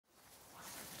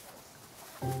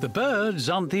The birds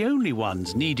aren't the only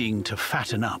ones needing to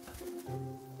fatten up.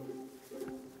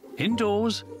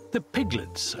 Indoors, the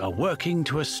piglets are working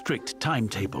to a strict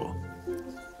timetable.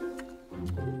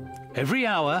 Every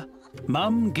hour,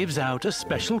 Mum gives out a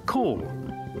special call.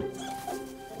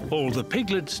 All the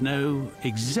piglets know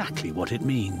exactly what it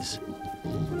means.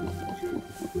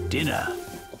 Dinner.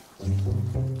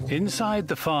 Inside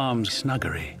the farm's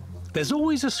snuggery, there's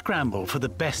always a scramble for the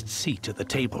best seat at the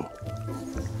table.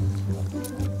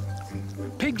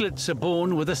 Piglets are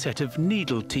born with a set of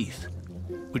needle teeth,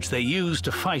 which they use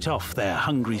to fight off their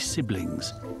hungry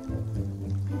siblings.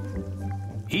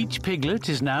 Each piglet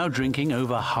is now drinking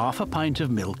over half a pint of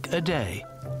milk a day.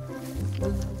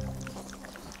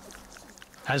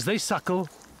 As they suckle,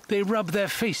 they rub their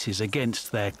faces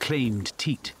against their claimed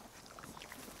teat.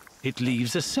 It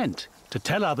leaves a scent to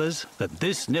tell others that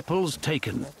this nipple's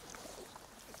taken.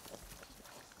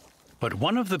 But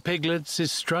one of the piglets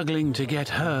is struggling to get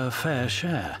her fair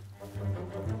share.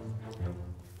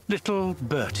 Little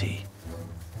Bertie,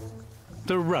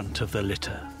 the runt of the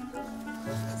litter.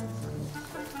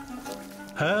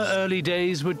 Her early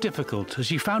days were difficult as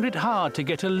she found it hard to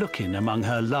get a look in among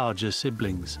her larger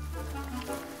siblings.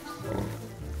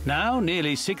 Now,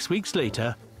 nearly 6 weeks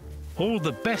later, all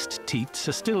the best teats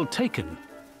are still taken,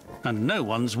 and no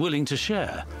one's willing to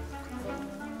share.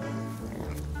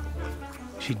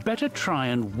 She'd better try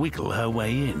and wiggle her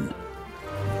way in.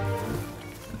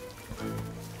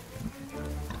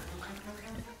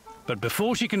 But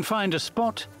before she can find a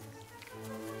spot,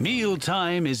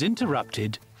 mealtime is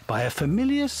interrupted by a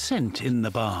familiar scent in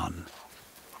the barn.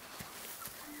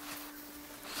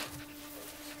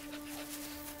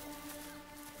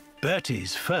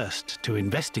 Bertie's first to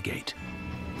investigate.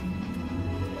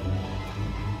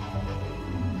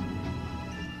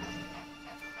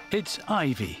 It's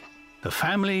Ivy, the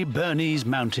family Bernese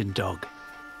mountain dog.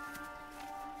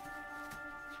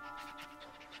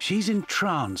 She's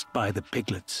entranced by the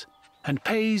piglets and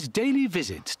pays daily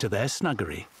visits to their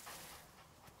snuggery.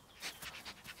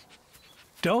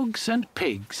 Dogs and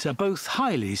pigs are both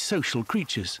highly social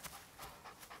creatures.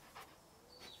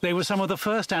 They were some of the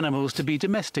first animals to be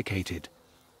domesticated,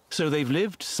 so they've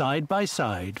lived side by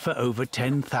side for over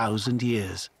 10,000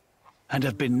 years and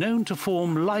have been known to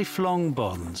form lifelong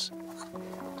bonds.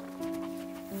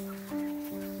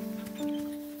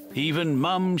 Even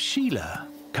Mum Sheila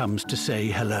comes to say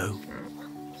hello.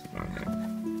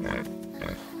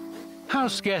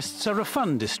 House guests are a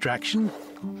fun distraction,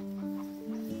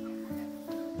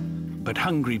 but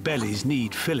hungry bellies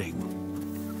need filling.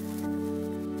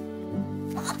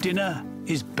 Dinner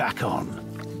is back on.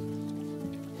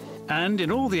 And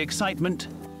in all the excitement,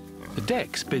 the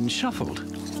deck's been shuffled.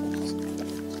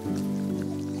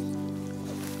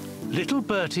 Little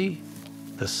Bertie,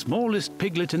 the smallest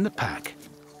piglet in the pack,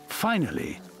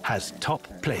 finally has top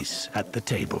place at the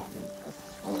table.